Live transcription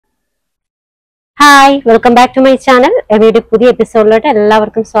Hi, welcome back to my channel. Every പുതിയ എപ്പിസോഡിലോട്ട്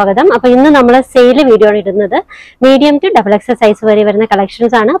എല്ലാവർക്കും സ്വാഗതം. അപ്പോൾ ഇന്ന് നമ്മൾ സെയിൽ വീഡിയോ ആണ് ഇടുന്നത്. Medium to double XL size വരെ വരുന്ന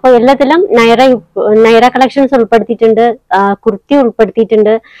കളക്ഷൻസ് ആണ്. അപ്പോൾ എല്ലാത്തിലും നൈറ കളക്ഷൻസ് ഉൾപ്പെടുത്തിയിട്ടുണ്ട്, കുർത്തി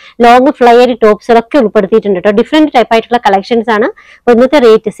ഉൾപ്പെടുത്തിയിട്ടുണ്ട്, ലോങ് ഫ്ലയർ ടോപ്സുകളൊക്കെ ഉൾപ്പെടുത്തിയിട്ടുണ്ട് കേട്ടോ. ഡിഫറെന്റ് ടൈപ്പ് ആയിട്ടുള്ള കളക്ഷൻസ് ആണ്. അപ്പോൾ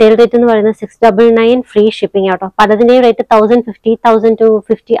ഇന്നത്തെ സെയിൽ റേറ്റ് എന്ന് പറയുന്നത് 699 ഫ്രീ ഷിപ്പിംഗ് ആട്ടോ. അപ്പോൾ അതിന്റെയും റേറ്റ് 1050,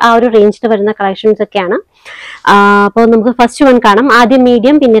 1250 ആ ഒരു റേഞ്ചിൽ വരുന്ന കളക്ഷൻസ് ഒക്കെയാണ്. അപ്പോൾ നമുക്ക് ഫസ്റ്റ് വൺ കാണാം. ആദ്യം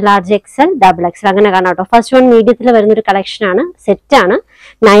മീഡിയം, പിന്നെ ലാർജ് എക്സൽ, ഡബിൾ എക്സൽ അങ്ങനെ കാണാം കേട്ടോ. ഫസ്റ്റ് വൺ മീഡിയത്തിൽ വരുന്ന ഒരു കളക്ഷൻ ആണ്, സെറ്റ് ആണ്.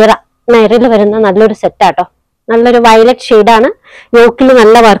 നൈറയിൽ വരുന്ന നല്ലൊരു സെറ്റ് ആട്ടോ. നല്ലൊരു വയലറ്റ് ഷെയ്ഡാണ്. യോക്കിൽ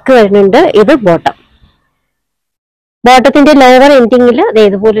നല്ല വർക്ക് വരുന്നുണ്ട്. ഇത് ബോട്ടത്തിന്റെ ലോവർ എൻഡിങ്ങിൽ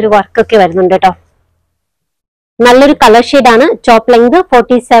ഇതുപോലൊരു വർക്കൊക്കെ വരുന്നുണ്ട് കേട്ടോ. നല്ലൊരു കളർ ഷെയ്ഡാണ്. ടോപ്പ് ലെങ്ത്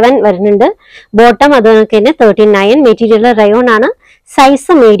 47 വരുന്നുണ്ട്. ബോട്ടം അതൊക്കെ തന്നെ 39. മെറ്റീരിയൽ റയോൺ ആണ്.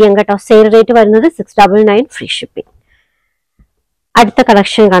 സൈസ് മീഡിയം കേട്ടോ. സെയിൽ റേറ്റ് വരുന്നത് 699 ഫ്രീ ഷിപ്പിംഗ്. അടുത്ത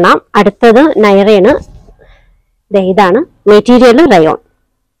കളക്ഷൻ കാണാം. അടുത്തത് നൈറയാണ്. ഇതാണ് മെറ്റീരിയൽ റയോൺ.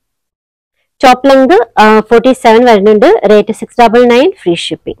 ടോപ്പ് ലെങ്ത് 47 വരുന്നുണ്ട്. Rate 699 free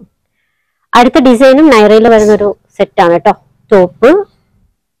shipping. അടുത്ത ഡിസൈനും നൈറയിൽ വരുന്നൊരു സെറ്റ് ആണ് കേട്ടോ. Top,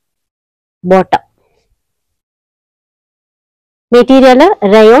 bottom. Material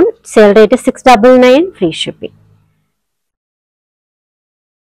rayon. Sale rate 699 free shipping.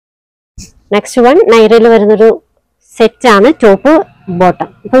 Next one നൈറയിൽ വരുന്നൊരു സെറ്റ് ആണ്. Top, bottom.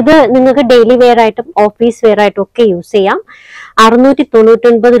 അപ്പൊ ഇത് നിങ്ങൾക്ക് ഡെയിലി വെയർ ആയിട്ടും ഓഫീസ് വെയർ ആയിട്ടും ഒക്കെ യൂസ് ചെയ്യാം.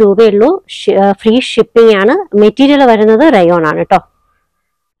 699 രൂപയുള്ളൂ. ഫ്രീ ഷിപ്പിംഗ് ആണ്. മെറ്റീരിയൽ വരുന്നത് റയോൺ ആണ് കേട്ടോ.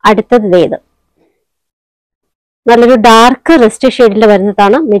 അടുത്തത് ഇത് നല്ലൊരു ഡാർക്ക് റെസ്റ്റ് ഷെയ്ഡിൽ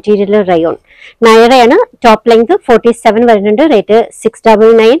വരുന്നതാണ്. Material rayon. നൈറയാണ്. ടോപ്പ് ലെങ്ത് 47 വരുന്നുണ്ട്. Rate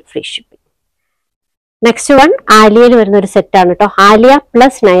 699 free shipping. Next one ആലിയയിൽ വരുന്ന ഒരു സെറ്റ് ആണ് കേട്ടോ. ആലിയ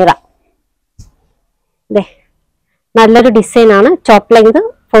പ്ലസ് നൈറ. നല്ലൊരു ഡിസൈൻ ആണ്. ടോപ്പ് ലെങ്ത്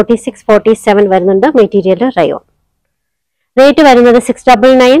 46, 47 വരുന്നുണ്ട്. Material rayon. റേറ്റ് വരുന്നത്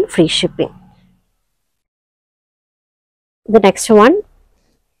 699 ഫ്രീ ഷിപ്പിംഗ്. ഇത് നെക്സ്റ്റ് വൺ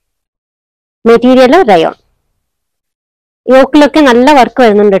മെറ്റീരിയൽ റയോൺ. യോക്കിലൊക്കെ നല്ല വർക്ക്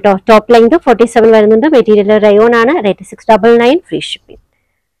വരുന്നുണ്ട് കേട്ടോ. ടോപ്പ് ലെങ്ത് 47 വരുന്നുണ്ട്. മെറ്റീരിയൽ റയോൺ ആണ്. Rate 699 free shipping.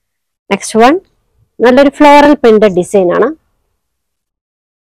 Next one നല്ലൊരു ഫ്ലോറൽ പ്രിന്റഡ് ഡിസൈൻ ആണ്.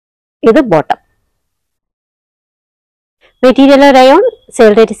 ഇത് bottom. Material rayon.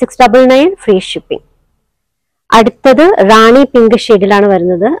 Sale rate 699 free shipping. അടുത്തത് റാണി പിങ്ക് ഷെയ്ഡിലാണ്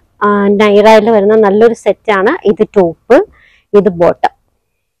വരുന്നത്. നൈറയിൽ വരുന്ന നല്ലൊരു സെറ്റ് ആണ്. ഇത് ടോപ്പ്, ഇത് bottom.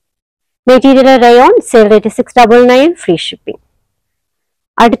 Material rayon. Sale rate 699 free shipping.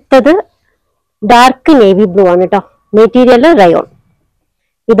 അടുത്തത് ഡാർക്ക് നേവി ബ്ലൂ ആണ് കേട്ടോ. Material rayon.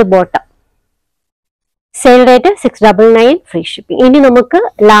 ഇത് bottom. Sale rate 699 free shipping. ഇനി നമുക്ക്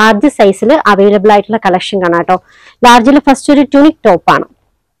ലാർജ് സൈസിൽ അവൈലബിൾ ആയിട്ടുള്ള കളക്ഷൻ കാണാം കേട്ടോ. ലാർജിൽ ഫസ്റ്റ് ഒരു ട്യൂണിക് ടോപ്പാണ്.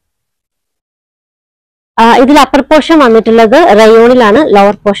 ഇതിൽ അപ്പർ പോർഷൻ വന്നിട്ടുള്ളത് റയോണിലാണ്.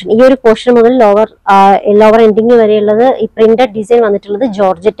 ലോവർ പോർഷൻ ഈ ഒരു പോർഷൻ മുതൽ ലോവർ എൻഡിങ് വരെയുള്ളത് ഈ പ്രിന്റഡ് ഡിസൈൻ വന്നിട്ടുള്ളത്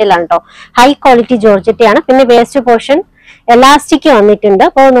ജോർജറ്റിലാണ് കേട്ടോ. High quality ജോർജറ്റയാണ്. പിന്നെ വേസ്റ്റ് പോർഷൻ എലാസ്റ്റിക് വന്നിട്ടുണ്ട്.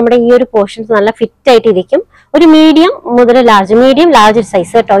 അപ്പോൾ നമ്മുടെ ഈ ഒരു പോർഷൻസ് നല്ല ഫിറ്റ് ആയിട്ട് ഇരിക്കും. ഒരു മീഡിയം മുതൽ ലാർജ്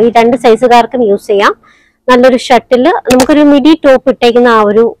സൈസ് കേട്ടോ. ഈ രണ്ട് സൈസുകാർക്കും യൂസ് ചെയ്യാം. നല്ലൊരു ഷർട്ടിൽ നമുക്കൊരു മിഡി ടോപ്പ് ഇട്ടേക്കുന്ന ആ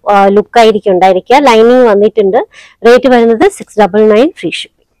ഒരു ലുക്ക് ആയിരിക്കും ഉണ്ടായിരിക്കുക. ലൈനിങ് വന്നിട്ടുണ്ട്. റേറ്റ് വരുന്നത് 699 ഫ്രീ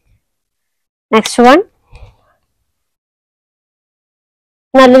ഷിപ്പിംഗ്. നെക്സ്റ്റ് വൺ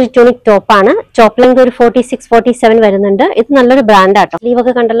നല്ലൊരു ട്യൂണിക് ടോപ്പാണ്. ടോപ്പ് ലെങ്ത് ഒരു 46, 47 വരുന്നുണ്ട്. ഇത് നല്ലൊരു ബ്രാൻഡാട്ടോ. സ്ലീവ്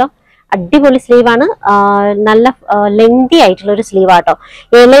ഒക്കെ കണ്ടല്ലോ, അടിപൊളി സ്ലീവാണ്. നല്ല ലെങ്തി ആയിട്ടുള്ള ഒരു സ്ലീവ് ആട്ടോ.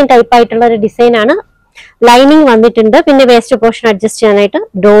 എയർലൈൻ ടൈപ്പ് ആയിട്ടുള്ള ഒരു ഡിസൈൻ ആണ്. ലൈനിങ് വന്നിട്ടുണ്ട്. പിന്നെ വേസ്റ്റ് പോർഷൻ അഡ്ജസ്റ്റ് ചെയ്യാനായിട്ട്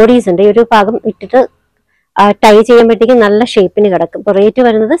ഡോറീസ് ഉണ്ട്. ഈ ഒരു ഭാഗം ഇട്ടിട്ട് ടൈ ചെയ്യുമ്പോഴത്തേക്കും നല്ല ഷേപ്പിന് കിടക്കും. ഇപ്പോൾ റേറ്റ്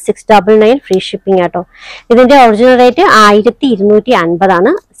വരുന്നത് 699 ഫ്രീ ഷിപ്പിംഗ് ആട്ടോ. ഇതിന്റെ ഒറിജിനൽ റേറ്റ് 1250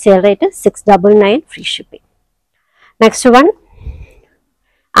 ആണ്. Sale rate 699 free shipping. Next one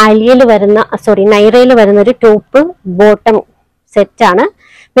നൈറയിൽ വരുന്ന ഒരു ടോപ്പ്, ബോട്ടം സെറ്റ് ആണ്.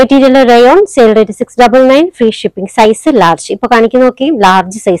 Material rayon. Sale rate 699 free shipping. Size large. ഇപ്പൊ കാണിക്കുന്ന നോക്കിയും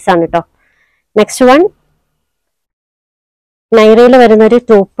ലാർജ് സൈസ് ആണ് കേട്ടോ. നെക്സ്റ്റ് വൺ നൈറയിൽ വരുന്ന ഒരു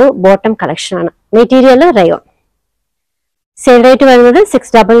ടോപ്പ്, ബോട്ടം കളക്ഷൻ ആണ്. Material rayon. സെയിൽ റേറ്റ് വരുന്നത്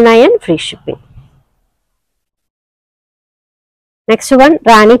 699 ഫ്രീ ഷിപ്പിംഗ്. നെക്സ്റ്റ് വൺ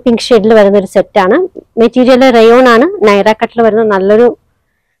റാണി പിങ്ക് ഷെയ്ഡിൽ വരുന്ന ഒരു സെറ്റ് ആണ്. മെറ്റീരിയൽ റയോൺ ആണ്. നൈറ കട്ടിൽ വരുന്ന നല്ലൊരു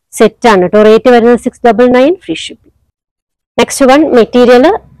സെറ്റ് ആണ് കേട്ടോ. റേറ്റ് വരുന്നത് 699 free shipping. Next one material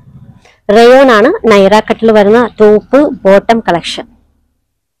rayon ആണ്. നൈറ കട്ടിൽ വരുന്ന top, bottom collection.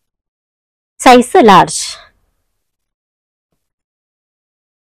 Size large.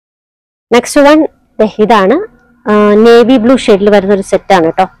 Next one ഇതാണ് നേവി ബ്ലൂ ഷെയ്ഡിൽ വരുന്ന ഒരു സെറ്റ് ആണ്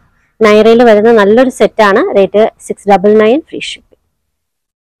കേട്ടോ. നൈറയിൽ വരുന്ന നല്ലൊരു സെറ്റ് ആണ്. Rate 699 free shipping.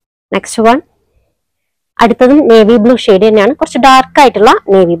 Next one അടുത്തതും നേവി ബ്ലൂ ഷെയ്ഡ് തന്നെയാണ്, കുറച്ച് ഡാർക്ക് ആയിട്ടുള്ള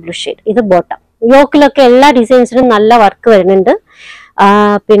നേവി ബ്ലൂ ഷെയ്ഡ്. ഇത് ബോട്ടം. യോക്കിലൊക്കെ എല്ലാ ഡിസൈൻസിലും നല്ല വർക്ക് വരുന്നുണ്ട്.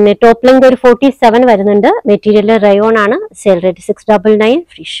 പിന്നെ ടോപ്പ് ലെങ്ത് ഒരു 47 വരുന്നുണ്ട്. മെറ്റീരിയൽ റയോൺ ആണ്. Sale rate 699,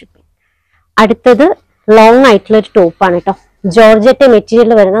 free shipping. അടുത്തത് ലോങ് ആയിട്ടുള്ള ഒരു ടോപ്പാണ് കേട്ടോ. ജോർജറ്റ്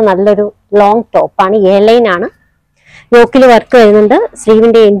മെറ്റീരിയൽ വരുന്ന നല്ലൊരു ലോങ് ടോപ്പാണ്. ലൈൻ ആണ്. യോക്കിൽ വർക്ക് വരുന്നുണ്ട്.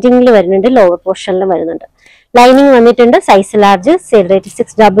 സ്ലീവിന്റെ എൻഡിങ്ങിൽ വരുന്നുണ്ട്. ലോവർ പോർഷനിലും വരുന്നുണ്ട്. ലൈനിങ് വന്നിട്ടുണ്ട്. Size large. Sale rate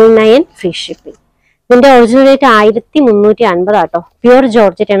 699, free shipping. ഇതിന്റെ ഒറിജിനൽ റേറ്റ് 1350 ആട്ടോ. പ്യൂർ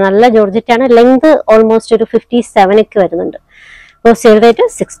ജോർജറ്റ് ആണ്. നല്ല ജോർജറ്റ് ആണ്. ലെങ്ത് ഓൾമോസ്റ്റ് ഒരു 57 ഒക്കെ വരുന്നുണ്ട്. അപ്പോൾ സെയിൽ റേറ്റ്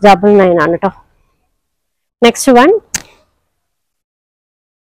 699 ആണ് കേട്ടോ. നെക്സ്റ്റ് വൺ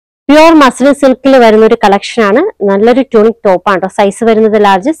പ്യൂർ മസ്ലിൻ സിൽക്കിൽ വരുന്ന ഒരു കളക്ഷൻ ആണ്. നല്ലൊരു ട്യൂണിക് ടോപ്പ് ആണ് കേട്ടോ. സൈസ് വരുന്നത്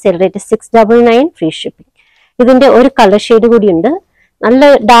large. Sale rate 699, free shipping. ഇതിന്റെ ഒരു കളർ ഷെയ്ഡ് കൂടി ഉണ്ട്. നല്ല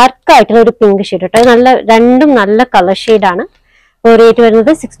ഡാർക്ക് ആയിട്ടുള്ള ഒരു പിങ്ക് ഷെയ്ഡ് കേട്ടോ. രണ്ടും നല്ല കളർ ഷെയ്ഡാണ്. റേറ്റ്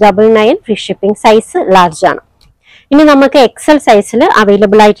വരുന്നത് 699, ഫ്രീ ഷിപ്പിംഗ്. സൈസ് ലാർജ് ആണ്. ഇനി നമുക്ക് എക്സൽ സൈസിൽ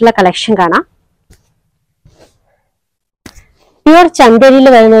അവൈലബിൾ ആയിട്ടുള്ള കളക്ഷൻ കാണാം. പ്യൂർ ചന്ദേരിയിൽ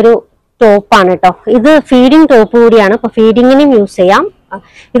വരുന്ന ഒരു ടോപ്പാണ് കേട്ടോ. ഇത് ഫീഡിങ് ടോപ്പ് കൂടിയാണ്. അപ്പൊ ഫീഡിങ്ങിനും യൂസ് ചെയ്യാം.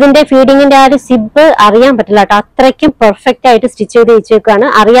 ഇതിന്റെ ഫീഡിങ്ങിന്റെ ആ ഒരു സിബ് അറിയാൻ പറ്റില്ല കേട്ടോ. അത്രയ്ക്കും പെർഫെക്റ്റ് ആയിട്ട് സ്റ്റിച്ച് ചെയ്ത് വെച്ചേക്കാണ്.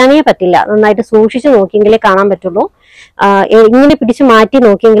 അറിയാനേ പറ്റില്ല. നന്നായിട്ട് സൂക്ഷിച്ച് നോക്കിയെങ്കിലേ കാണാൻ പറ്റുള്ളൂ. ഇങ്ങനെ പിടിച്ച് മാറ്റി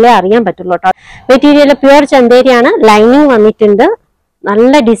നോക്കിയെങ്കിലേ അറിയാൻ പറ്റുള്ളൂ കേട്ടോ. Material pure ചന്ദേരിയാണ്. ലൈനിങ് വന്നിട്ടുണ്ട്.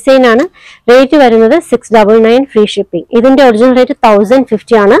 നല്ല ഡിസൈൻ ആണ്. റേറ്റ് വരുന്നത് 699, ഫ്രീ ഷിപ്പിംഗ്. ഇതിന്റെ ഒറിജിനൽ റേറ്റ്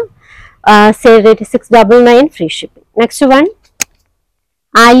 1050 ആണ്. Sale rate 699, free shipping. Next one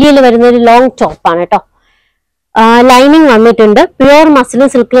ആലിയയിൽ വരുന്ന ഒരു ലോങ് ടോപ്പാണ് കേട്ടോ. ലൈനിങ് വന്നിട്ടുണ്ട്. പ്യൂർ മസ്ലിൻ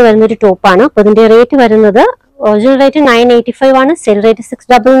സിൽക്കിൽ വരുന്ന ഒരു ടോപ്പാണ്. അപ്പൊ ഇതിന്റെ റേറ്റ് വരുന്നത് ഒറിജിനൽ റേറ്റ് 985 ആണ്. Sale rate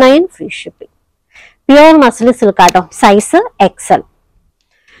 699, free shipping. Pure muslin silk ആട്ടോ. Size Excel.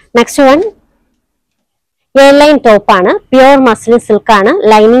 Next one line ടോപ്പാണ്. പ്യൂർ മസ്ലിൻ സിൽക്ക് ആണ്.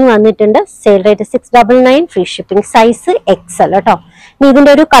 ലൈനിങ് വന്നിട്ടുണ്ട്. Sale rate 699, free shipping. Size Excel കേട്ടോ. ഇനി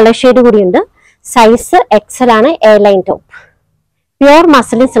ഇതിന്റെ ഒരു കളർ ഷെയ്ഡ് കൂടി ഉണ്ട്. സൈസ് എക്സൽ ആണ്. Line top. Pure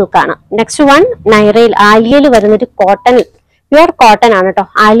muslin silk ആണ്. നെക്സ്റ്റ് വൺ നൈറയിൽ ആലിയയിൽ വരുന്നൊരു കോട്ടൺ, പ്യൂർ കോട്ടൺ ആണ് കേട്ടോ.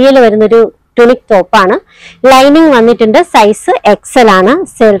 ആലിയയിൽ വരുന്നൊരു ട്യൂണിക് ടോപ്പാണ്. ലൈനിങ് വന്നിട്ടുണ്ട്. സൈസ് എക്സൽ ആണ്.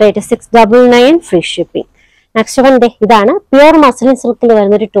 Sale rate 699, free shipping. Next one ഇതാണ് പ്യൂർ മസ്ലിൻ സിൽക്കിൽ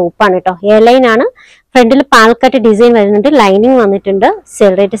വരുന്നൊരു ടോപ്പാണ് കേട്ടോ. ലൈൻ ആണ്. ഫ്രണ്ടിൽ പാൽക്കട്ട് ഡിസൈൻ വരുന്നുണ്ട്. ലൈനിങ് വന്നിട്ടുണ്ട്.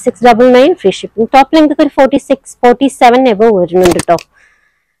 Sale rate 699, free shipping. Top length ഒരു 46, 47 എബവ് വരുന്നുണ്ട് കേട്ടോ.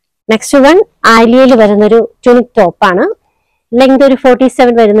 നെക്സ്റ്റ് വൺ ആലിയയിൽ വരുന്നൊരു ട്യൂണിക് ടോപ്പാണ്. ലെങ്ത് ഒരു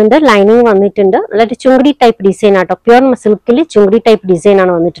 47 വരുന്നുണ്ട്. ലൈനിങ് വന്നിട്ടുണ്ട്. നല്ലൊരു ചുങ്കടി ടൈപ്പ് ഡിസൈൻ ആട്ടോ. പ്യൂർ സിൽക്കിൽ ചുങ്കടി ടൈപ്പ് ഡിസൈൻ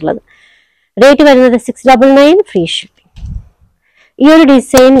ആണ് വന്നിട്ടുള്ളത്. റേറ്റ് വരുന്നത് 699, ഫ്രീ ഷിപ്പിംഗ്. ഈ ഒരു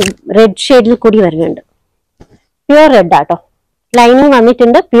ഡിസൈൻ റെഡ് ഷെയ്ഡിൽ കൂടി വരുന്നുണ്ട്. പ്യൂർ റെഡ് ആട്ടോ. ലൈനിങ്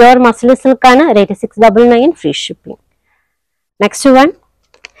വന്നിട്ടുണ്ട്. പ്യൂർ മസ്ലിൻ സിൽക്ക് ആണ്. Rate 699, free shipping. Next one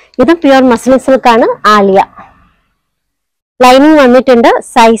ഇത് പ്യൂർ മസ്ലിൻ സിൽക്ക് ആണ്. ആലിയ. ലൈനിങ് വന്നിട്ടുണ്ട്.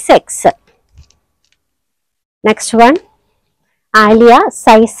 Size X. Next one Alia.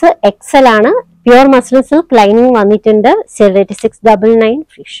 Size Excel ആണ്. Pure muslin silk. ലൈനിങ് വന്നിട്ടുണ്ട്. Sale rate 699,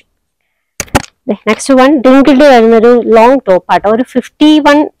 free shipping. Next one wrinkled വരുന്നൊരു long top ആട്ടോ. ഒരു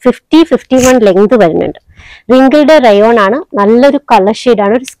 51 length വരുന്നുണ്ട്. റിങ്കിൾഡ് റയോൺ ആണ്. നല്ലൊരു കളർ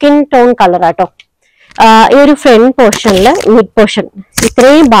ഷെയ്ഡാണ്. ഒരു സ്കിൻ ടോൺ കളർ ആട്ടോ. ഈ ഒരു ഫ്രണ്ട് പോർഷനില് മിഡ് പോർഷൻ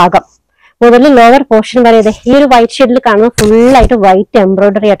ഇത്രയും ഭാഗം മുതൽ ലോവർ പോർഷൻ വരെ ഈ ഒരു വൈറ്റ് ഷെയ്ഡിൽ കാണുന്നത് ഫുള്ളായിട്ട് വൈറ്റ്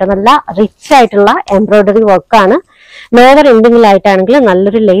എംബ്രോയിഡറി ആട്ടോ. നല്ല റിച്ച് ആയിട്ടുള്ള എംബ്രോയിഡറി വർക്കാണ്. ലോവർ എൻഡിങ്ങിലായിട്ടാണെങ്കിൽ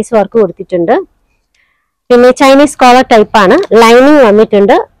നല്ലൊരു ലേസ് വർക്ക് കൊടുത്തിട്ടുണ്ട്. പിന്നെ ചൈനീസ് കോളർ ടൈപ്പ് ആണ്. ലൈനിങ്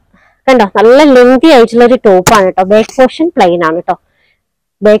വന്നിട്ടുണ്ട്. കണ്ടോ നല്ല ലെങ്തി ആയിട്ടുള്ള ഒരു ടോപ്പാണ് കേട്ടോ. ബാക്ക് പോർഷൻ പ്ലെയിൻ ആണ് കേട്ടോ.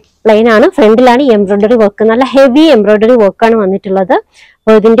 ബാക്ക് പ്ലെയിൻ ആണ്. ഫ്രണ്ടിലാണ് എംബ്രോയിഡറി വർക്ക്. നല്ല ഹെവി എംബ്രോയിഡറി വർക്കാണ് വന്നിട്ടുള്ളത്.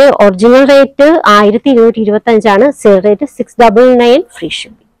 അപ്പോൾ ഇതിന്റെ ഒറിജിനൽ റേറ്റ് 1225 ആണ്. Sale rate 699, free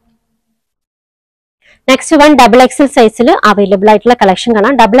shipping. Next one double XL സൈസിൽ അവൈലബിൾ ആയിട്ടുള്ള കളക്ഷൻ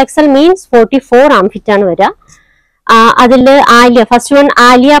കാണാം. ഡബിൾ എക്സൽ മീൻസ് 44 ആം ഫിറ്റ് ആണ് വരിക. അതില് Alia first one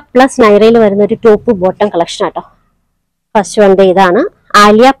Alia plus നൈറയിൽ വരുന്ന ഒരു ടോപ്പ് ബോട്ടം കളക്ഷൻ ആട്ടോ. ഫസ്റ്റ് വൺ ഇതാണ്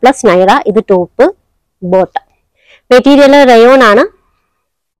ആലിയ പ്ലസ് നൈറ. ഇത് ടോപ്പ് ബോട്ടം. മെറ്റീരിയൽ റയോൺ ആണ്.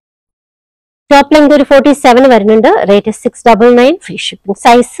 ടോപ്പ് ലെങ്ത് ഒരു 47 വരുന്നുണ്ട്. Rate 699, free shipping.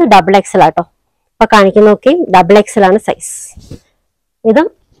 Size double XL ആട്ടോ. അപ്പൊ കാണിക്കുന്ന നോക്കി ഡബിൾ എക്സൽ ആണ് സൈസ്. ഇതും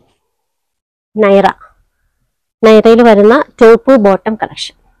നൈറ. നൈറയിൽ വരുന്ന top bottom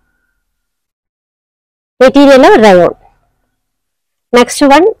collection. Material rayon. Next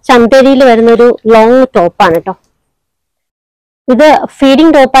one ചന്തേരിയിൽ വരുന്ന ഒരു ലോങ് ടോപ്പാണ് കേട്ടോ. ഇത്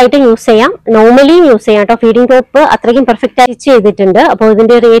ഫീഡിംഗ് ടോപ്പായിട്ട് യൂസ് ചെയ്യാം. നോർമലിയും യൂസ് ചെയ്യാം കേട്ടോ. ഫീഡിംഗ് ടോപ്പ് അത്രയ്ക്കും പെർഫെക്റ്റ് ആയി ചെയ്തിട്ടുണ്ട്. അപ്പോൾ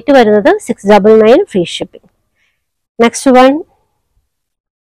ഇതിന്റെ റേറ്റ് വരുന്നത് 699, ഫ്രീ ഷിപ്പിംഗ്. നെക്സ്റ്റ് വൺ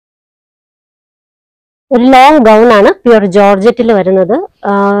ഒരു ലോങ് ഗൗൺ ആണ്, പ്യുർ ജോർജറ്റിൽ വരുന്നത്.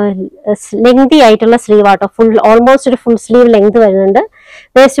 ലെങ്തി ആയിട്ടുള്ള സ്ലീവ് ആട്ടോ, ഫുൾ ഓൾമോസ്റ്റ് ഒരു ഫുൾ സ്ലീവ് ലെങ്ത് വരുന്നുണ്ട്.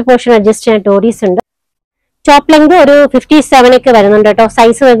 വേസ്റ്റ് പോർഷൻ അഡ്ജസ്റ്റ് ചെയ്യാൻ ടോറീസ് ഉണ്ട്. ടോപ്പ് ലെങ്ത് ഒരു 57 ഒക്കെ വരുന്നുണ്ട് കേട്ടോ.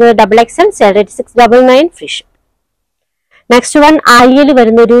 സൈസ് വരുന്നത് XXL, cell rate 699 free ship. Next one ആലിയയിൽ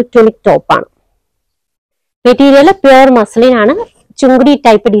വരുന്ന ഒരു ട്യൂണിക് ടോപ്പ് ആണ്. മെറ്റീരിയൽ പ്യുർ മസ്ലിൻ ആണ്, ചുങ്കുടി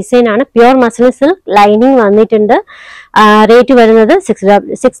ടൈപ്പ് ഡിസൈൻ ആണ്. പ്യുർ മസ്ലിൻ സിൽക്ക്, ലൈനിങ് വന്നിട്ടുണ്ട്. റേറ്റ് വരുന്നത്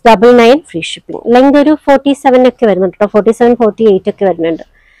 699 ഫ്രീ ഷിപ്പിംഗ്. ലെങ്ത് ഒരു 47 ഒക്കെ വരുന്നുണ്ട് കേട്ടോ, 47, 48 ഒക്കെ വരുന്നുണ്ട്.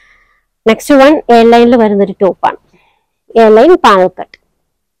 നെക്സ്റ്റ് വൺ എയർ ലൈനിൽ വരുന്നൊരു ടോപ്പാണ്. Air line panel cut,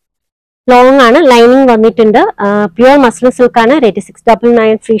 long ആണ്, ലൈനിങ് വന്നിട്ടുണ്ട്. പ്യുർ മസ്ലിൻ സിൽക്ക് ആണ്. Rate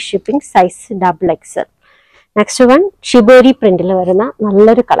 699 free shipping. Size XXL. Next one shibori പ്രിന്റിൽ വരുന്ന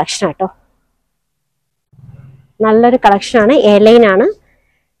നല്ലൊരു കളക്ഷൻ ആട്ടോ, നല്ലൊരു കളക്ഷൻ ആണ്. എയർലൈൻ ആണ്,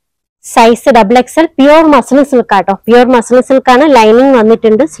 size XXL. Pure muslin silk ആട്ടോ, പ്യുർ മസ്ലിൻ സിൽക്ക് ആണ്. ലൈനിങ്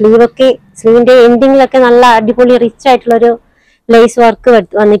വന്നിട്ടുണ്ട്. സ്ലീവിന്റെ എൻഡിങ്ങിലൊക്കെ നല്ല അടിപൊളി റിച്ച് ആയിട്ടുള്ള ഒരു ലേസ് വർക്ക്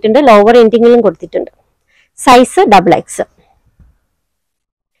വന്നിട്ടുണ്ട്. ലോവർ എൻഡിങ്ങിലും കൊടുത്തിട്ടുണ്ട്. Size XXL.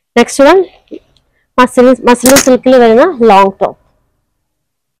 Next one muslin സിൽക്കിൽ വരുന്ന ലോങ് ടോപ്പ്,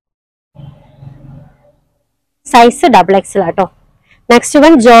 സൈസ് XXL ആട്ടോ. നെക്സ്റ്റ്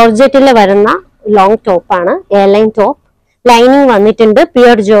വൺ ജോർജറ്റിൽ വരുന്ന ലോങ് ടോപ്പ് ആണ്, എയർലൈൻ ടോപ്പ്. ലൈനിങ് വന്നിട്ടുണ്ട്.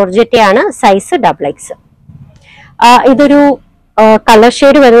 പ്യുർ ജോർജറ്റ് ആണ്. Size XXL. ഇതൊരു കളർ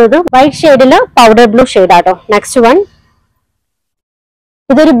ഷെയ്ഡ് വരുന്നത് വൈറ്റ് ഷെയ്ഡില് പൗഡർ ബ്ലൂ ഷെയ്ഡ് ആട്ടോ. നെക്സ്റ്റ് വൺ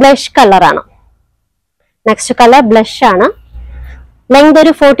ഇതൊരു ബ്ലഷ് കളർ ആണ്. നെക്സ്റ്റ് കളർ ബ്ലഷ് ആണ്. ലെങ്ത്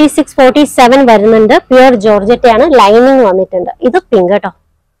ഒരു 46, 47 വരുന്നുണ്ട്. പ്യുർ ജോർജറ്റ് ആണ്. ലൈനിങ് വന്നിട്ടുണ്ട്. ഇത് പിങ്ക് കേട്ടോ,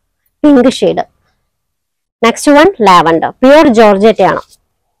 pink shade. Next one lavender, pure georgette ആണ്.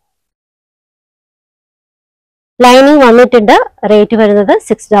 ലൈനിങ് വന്നിട്ടുണ്ട്. റേറ്റ് വരുന്നത്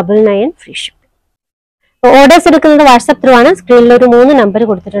 699 ഫ്രീ ഷിപ്പ്. ഓർഡേഴ്സ് എടുക്കുന്നത് വാട്സ്ആപ്പ് ത്രൂ ആണ്. സ്ക്രീനിൽ ഒരു 3 നമ്പർ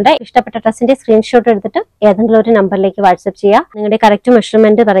കൊടുത്തിട്ടുണ്ട്. ഇഷ്ടപ്പെട്ട ഡ്രസ്സിന്റെ സ്ക്രീൻഷോട്ട് എടുത്തിട്ട് ഏതെങ്കിലും ഒരു നമ്പറിലേക്ക് വാട്സ്ആപ്പ് ചെയ്യുക. നിങ്ങളുടെ കറക്റ്റ്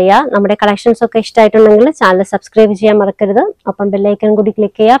മെഷർമെന്റ് പറയുക. നമ്മുടെ കളക്ഷൻസ് ഒക്കെ ഇഷ്ടമായിട്ടുണ്ടെങ്കിൽ ചാനൽ സബ്സ്ക്രൈബ് ചെയ്യാൻ മറക്കരുത്. ഒപ്പം ബെല്ലൈക്കൺ കൂടി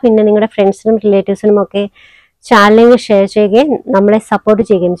ക്ലിക്ക് ചെയ്യുക. പിന്നെ നിങ്ങളുടെ ഫ്രണ്ട്സിനും റിലേറ്റീവ്സിനും ഒക്കെ ചാനലിൽ ഷെയർ ചെയ്യുകയും നമ്മളെ സപ്പോർട്ട്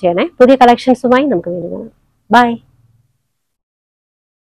ചെയ്യുകയും ചെയ്യണേ. പുതിയ കളക്ഷൻസുമായി നമുക്ക് വീണ്ടും കാണാം. ബൈ.